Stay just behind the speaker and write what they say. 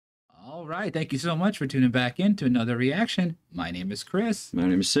right. Thank you so much for tuning back in to another reaction. My name is Chris. My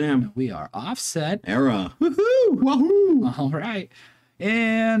name is Sam. We are Offset. Era. Woohoo! Wahoo! All right.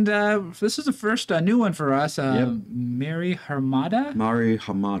 And this is the first new one for us. Mari Hamada? Mari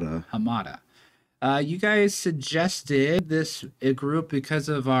Hamada. Hamada. You guys suggested this group because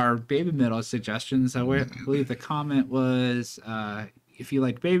of our baby metal suggestions. I believe the comment was, if you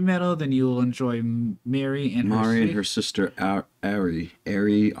like baby metal, then you will enjoy Mari and her sister Ari.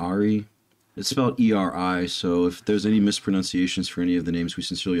 It's spelled E-R-I, so if there's any mispronunciations for any of the names, we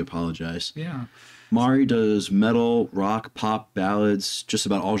sincerely apologize. Yeah. Mari does metal, rock, pop, ballads, just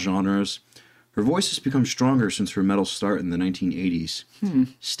about all genres. Her voice has become stronger since her metal start in the 1980s.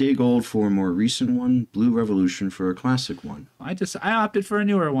 Stay Gold for a more recent one, Blue Revolution for a classic one. I opted for a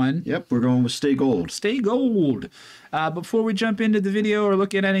newer one. Yep, we're going with Stay Gold. Stay Gold. Before we jump into the video or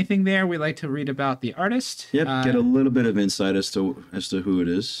look at anything there, we like to read about the artist. Yep, get a little bit of insight as to who it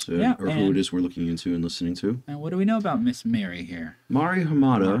is, who it is we're looking into and listening to. And what do we know about Miss Mari here? Mari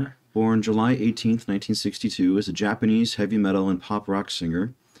Hamada, born July 18th, 1962, is a Japanese heavy metal and pop rock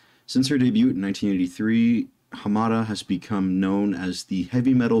singer. Since her debut in 1983, Hamada has become known as the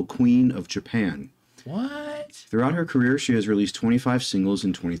heavy metal queen of Japan. What? Throughout her career, she has released 25 singles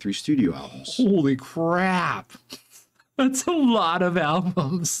and 23 studio albums. Holy crap. That's a lot of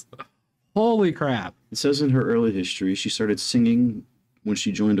albums. Holy crap. It says in her early history, she started singing when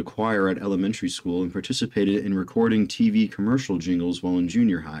she joined a choir at elementary school and participated in recording TV commercial jingles while in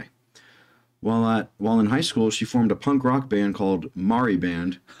junior high. While in high school, she formed a punk rock band called Mari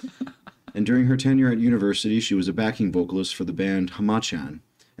Band, and during her tenure at university, she was a backing vocalist for the band Hamachan,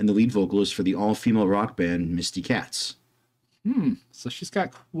 and the lead vocalist for the all-female rock band Misty Cats. So she's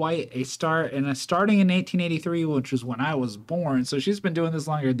got quite a start, and starting in 1883, which was when I was born, so she's been doing this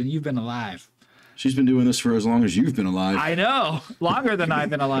longer than you've been alive. She's been doing this for as long as you've been alive. I know! Longer than I've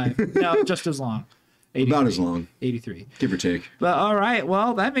been alive. No, just as long. 83. About as long. 83. Give or take. But all right,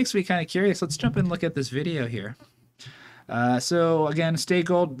 well, that makes me kind of curious. Let's jump in and look at this video here. So again, Stay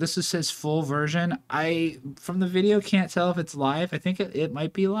Gold, this is his full version. I, from the video, can't tell if it's live. I think it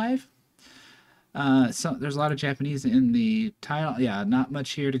might be live. So there's a lot of Japanese in the title. Yeah, not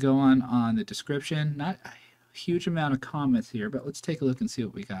much here to go on the description. Not a huge amount of comments here, but let's take a look and see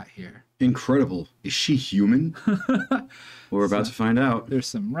what we got here. Incredible. Is she human? We're about to find out. There's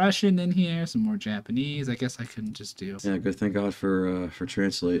some Russian in here, some more Japanese. I guess I couldn't just do. Yeah, good. Thank God for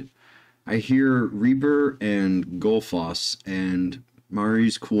Translate. I hear Reaper and Golfoss and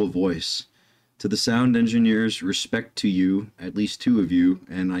Mari's cool voice. To the sound engineers, respect to you, at least two of you,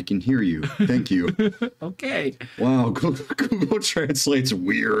 and I can hear you. Thank you. Okay. Wow, Google Translate's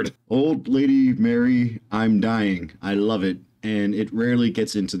weird. Old lady Mary, I'm dying. I love it, and it rarely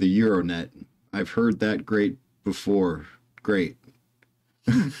gets into the Euronet. I've heard that great before. Great.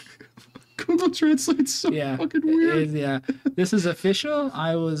 Google Translate's so fucking weird. Yeah, this is official.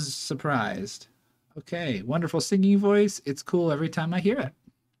 I was surprised. Okay, wonderful singing voice. It's cool every time I hear it.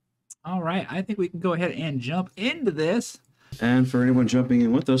 All right, I think we can go ahead and jump into this. And for anyone jumping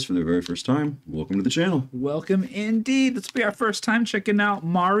in with us for the very first time, welcome to the channel. Welcome indeed. This will be our first time checking out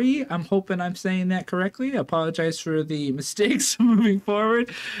Mari. I'm hoping I'm saying that correctly. I apologize for the mistakes moving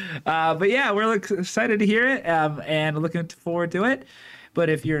forward. But yeah, we're excited to hear it and looking forward to it. But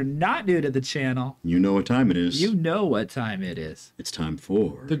if you're not new to the channel, you know what time it is. You know what time it is. It's time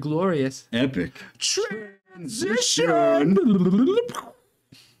for the glorious epic transition.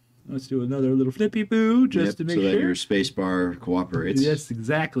 Let's do another little flippy boo just to make sure. So that your spacebar cooperates. Yes,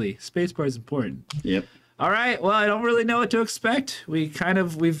 exactly. Spacebar is important. Yep. All right. Well, I don't really know what to expect. We've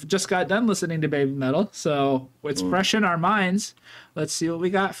just got done listening to baby metal, so it's fresh in our minds. Let's see what we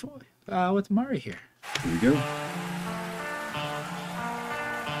got for, with Mari here. Here we go.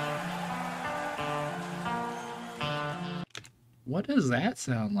 What does that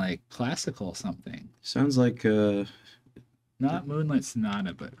sound like? Classical something. Sounds like not Moonlight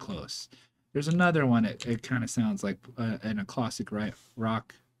Sonata, but close. There's another one. It kind of sounds like in a classic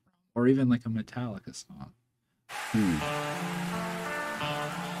rock, or even like a Metallica song.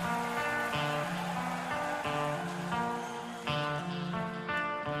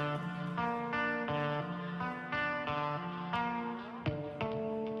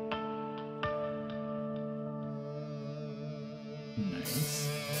 Nice.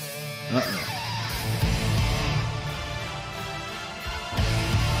 Oh,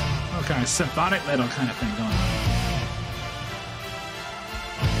 kind of symphonic metal kind of thing going on.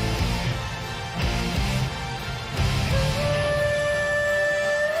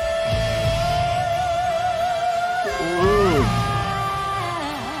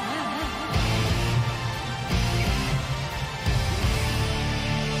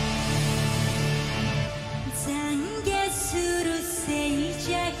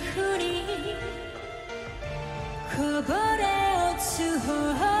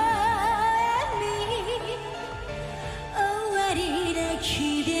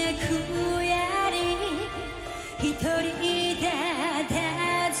 気で悔やり一人で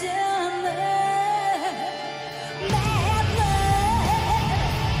佇む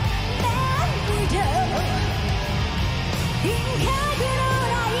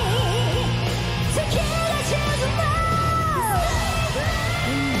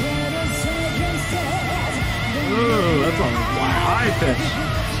Ooh, that's a high pitch.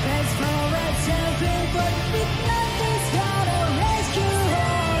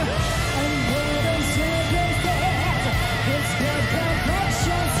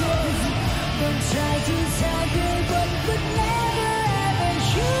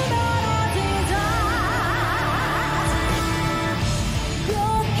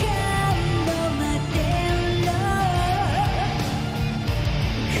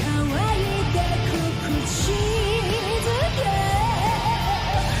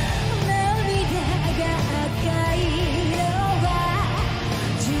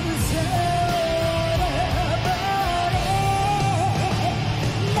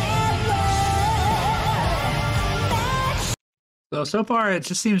 So far, it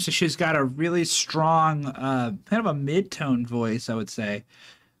just seems that she's got a really strong, kind of a mid-tone voice, I would say.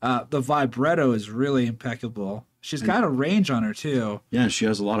 The vibrato is really impeccable. She's got a range on her, too. Yeah, she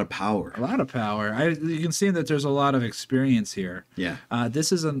has a lot of power. A lot of power. You can see that there's a lot of experience here. Yeah.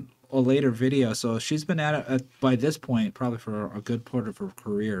 This is a later video, so she's been at it by this point probably for a good part of her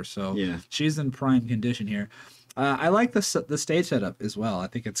career. So yeah, she's in prime condition here. I like the stage setup as well. I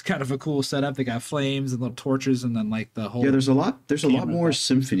think it's kind of a cool setup. They got flames and little torches, and then like the whole there's a lot more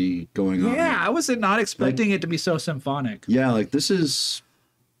symphony going on. Yeah, I was not expecting it to be so symphonic. Yeah, like this is,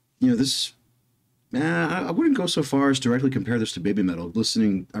 this. I wouldn't go so far as directly compare this to Baby Metal.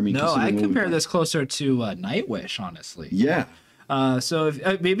 I compare this closer to Nightwish, honestly. Yeah. So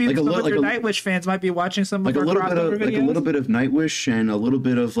if, maybe some of your Nightwish fans might be watching some of our crossover videos. Like a little bit of Nightwish and a little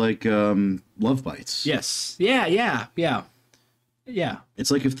bit of like Love Bites. Yes. Yeah.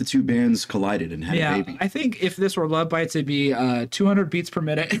 It's like if the two bands collided and had a baby. I think if this were Love Bites, it'd be 200 beats per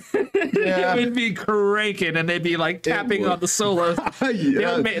minute. Yeah. It would be cranking, and they'd be like tapping on the solos. That's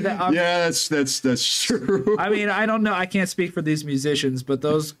true. I mean, I don't know. I can't speak for these musicians, but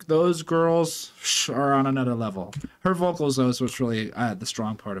those girls are on another level. Her vocals, though, is what's really the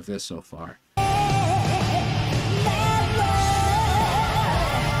strong part of this so far.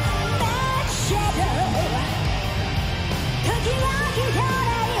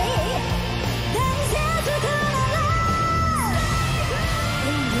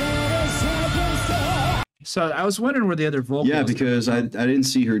 So I was wondering where the other vocals. Yeah, because I didn't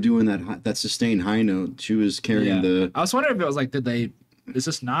see her doing that sustained high note. She was carrying the. I was wondering if it was like, is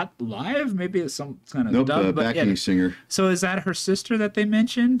this not live? Maybe it's some kind of dub, backing singer. So is that her sister that they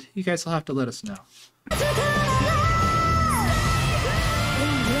mentioned? You guys will have to let us know. They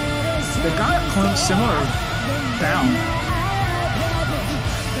got similar sound.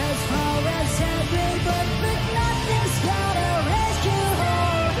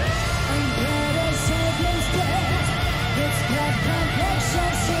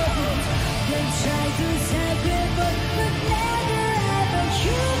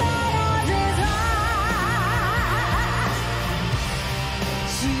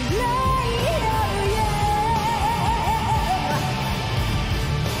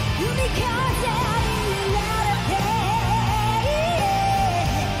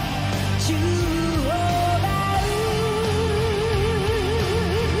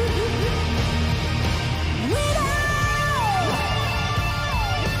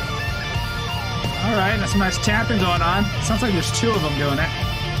 All right, that's some nice tapping going on. Sounds like there's two of them doing it.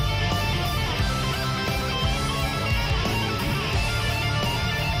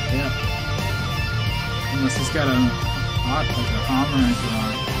 Yeah. Unless he's got a harmonizer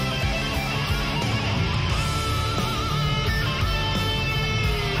on.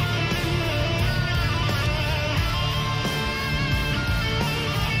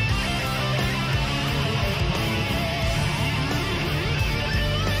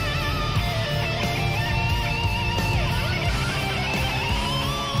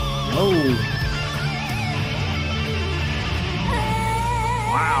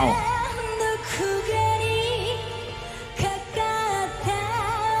 Wow. Wow.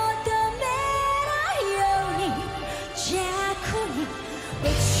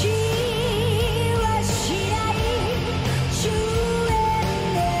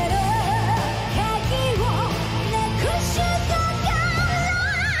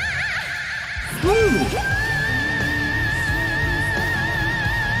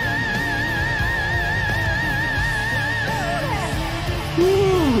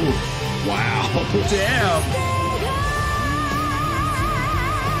 Damn.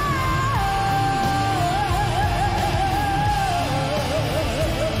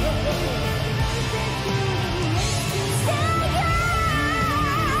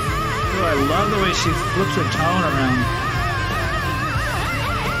 she flips her tone around.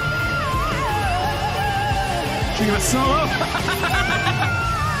 She got a solo.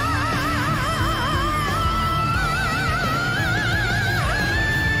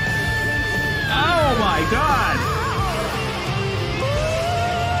 Oh my God.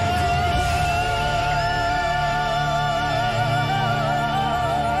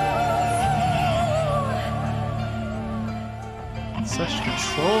 Such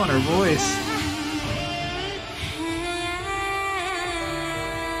control in her voice.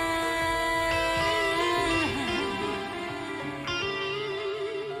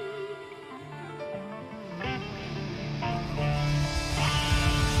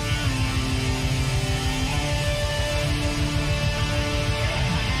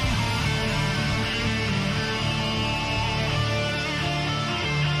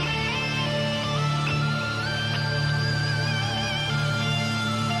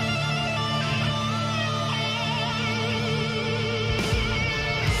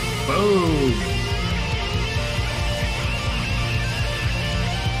 Boom.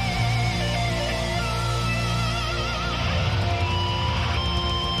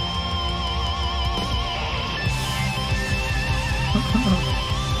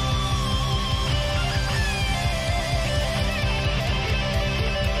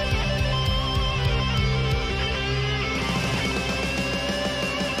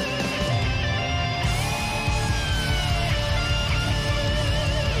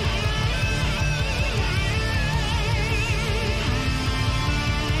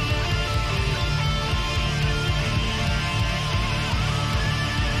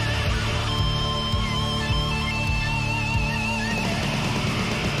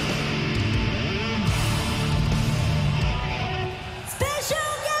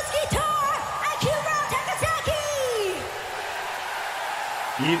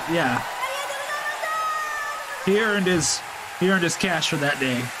 Yeah. He earned his cash for that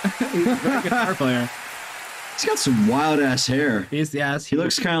day. He's a very good guitar player. He's got some wild ass hair. He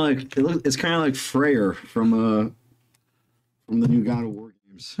looks kind of like it's kind of like Freyr from the new God of War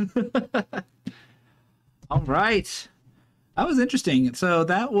games. All right, that was interesting. So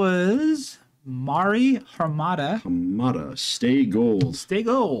that was Mari Hamada Stay Gold. Stay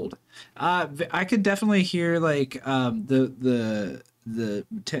Gold. I could definitely hear like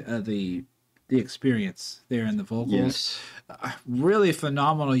the experience there in the vocals. Yes. Really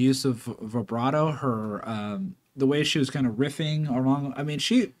phenomenal use of vibrato. Her the way she was kind of riffing along. I mean,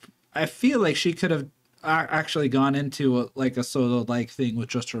 I feel like she could have actually gone into a solo like thing with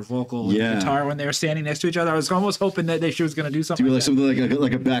just her vocal and guitar when they were standing next to each other. I was almost hoping that she was going to do something something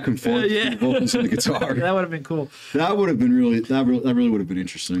like a back and forth vocals and the guitar. That would have been cool. That would have been really would have been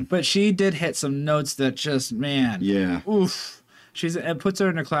interesting. But she did hit some notes that just oof. It puts her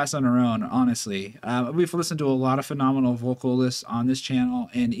in a class on her own, honestly. We've listened to a lot of phenomenal vocalists on this channel,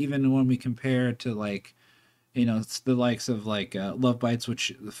 and even when we compare to the likes of Love Bites,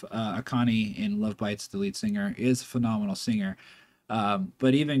 which Akane in Love Bites, the lead singer, is a phenomenal singer.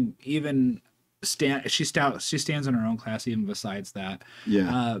 But she stands in her own class even besides that.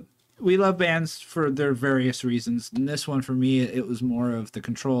 Yeah. We love bands for their various reasons. And this one, for me, it was more of the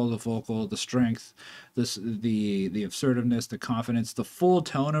control of the vocal, the strength, the assertiveness, the confidence, the full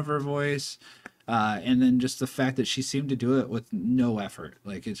tone of her voice, and then just the fact that she seemed to do it with no effort.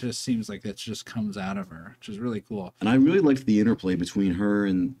 Like, it just seems like it just comes out of her, which is really cool. And I really liked the interplay between her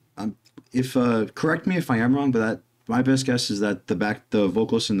and, correct me if I am wrong, but my best guess is that the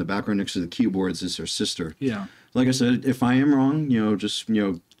vocalist in the background next to the keyboards is her sister. Yeah. Like I said, if I am wrong,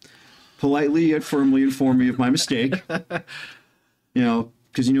 politely yet firmly inform me of my mistake. Because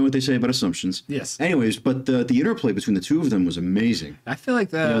you know what they say about assumptions. Yes. Anyways, but the interplay between the two of them was amazing. I feel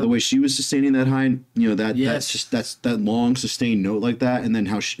like the way she was sustaining that high, that's that long sustained note like that, and then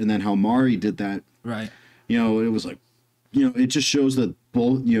how Mari did that. Right. It was like, it just shows that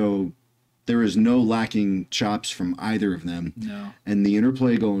both, there is no lacking chops from either of them. No. And the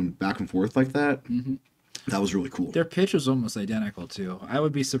interplay going back and forth like that. Mm-hmm. That was really cool. Their pitch was almost identical too. I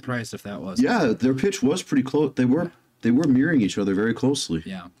would be surprised if that wasn't. Yeah, their pitch was pretty close. They were mirroring each other very closely.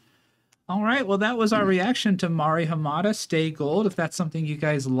 Yeah. All right. Well, that was our reaction to Mari Hamada Stay Gold. If that's something you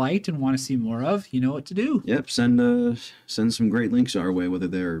guys liked and want to see more of, you know what to do. Yep. Send some great links our way, whether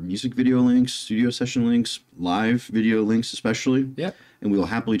they're music video links, studio session links, live video links especially. Yep. And we will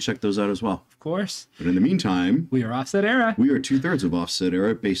happily check those out as well. Of course. But in the meantime, we are Offset Era. We are 2/3 of Offset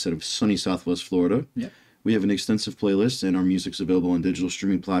Era, based out of sunny Southwest Florida. Yep. We have an extensive playlist, and our music's available on digital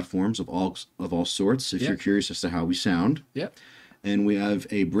streaming platforms of all sorts. If you're curious as to how we sound, And we have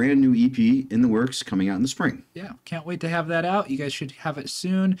a brand new EP in the works coming out in the spring. Yeah, can't wait to have that out. You guys should have it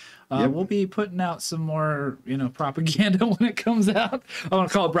soon. Yep. We'll be putting out some more, propaganda when it comes out. I want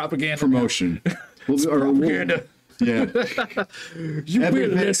to call it propaganda. Promotion. Propaganda. Yeah. You will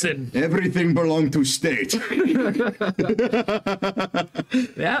listen. Everything belongs to state.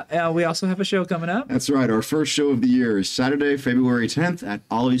 Yeah, we also have a show coming up. That's right. Our first show of the year is Saturday, February 10th at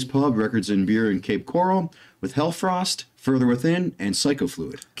Ollie's Pub, Records and Beer in Cape Coral with Hellfrost, Further Within, and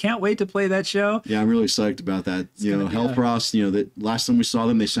Psychofluid. Can't wait to play that show. Yeah, I'm really psyched about that. Hellfrost, that last time we saw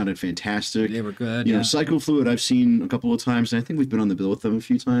them, they sounded fantastic. They were good. Psychofluid, I've seen a couple of times, and I think we've been on the bill with them a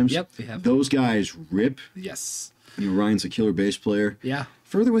few times. Yep, we have. Those guys rip. Yes. Ryan's a killer bass player. Yeah.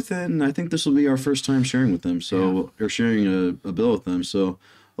 Further Within, I think this will be our first time sharing with them, or sharing a bill with them, so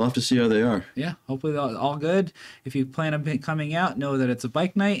we'll have to see how they are. Yeah, hopefully all good. If you plan on coming out, know that it's a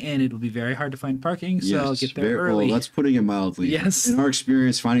bike night and it'll be very hard to find parking, so get there early. Well, that's putting it mildly. Yes. In our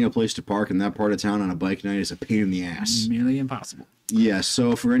experience, finding a place to park in that part of town on a bike night is a pain in the ass. Nearly impossible. Yes,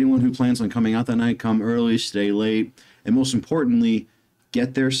 so for anyone who plans on coming out that night, come early, stay late, and most importantly,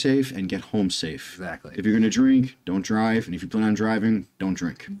 get there safe and get home safe. Exactly. If you're going to drink, don't drive. And if you plan on driving, don't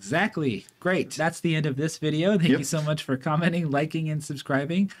drink. Exactly. Great. That's the end of this video. Thank you so much for commenting, liking, and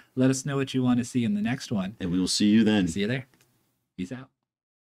subscribing. Let us know what you want to see in the next one. And we will see you then. See you there. Peace out.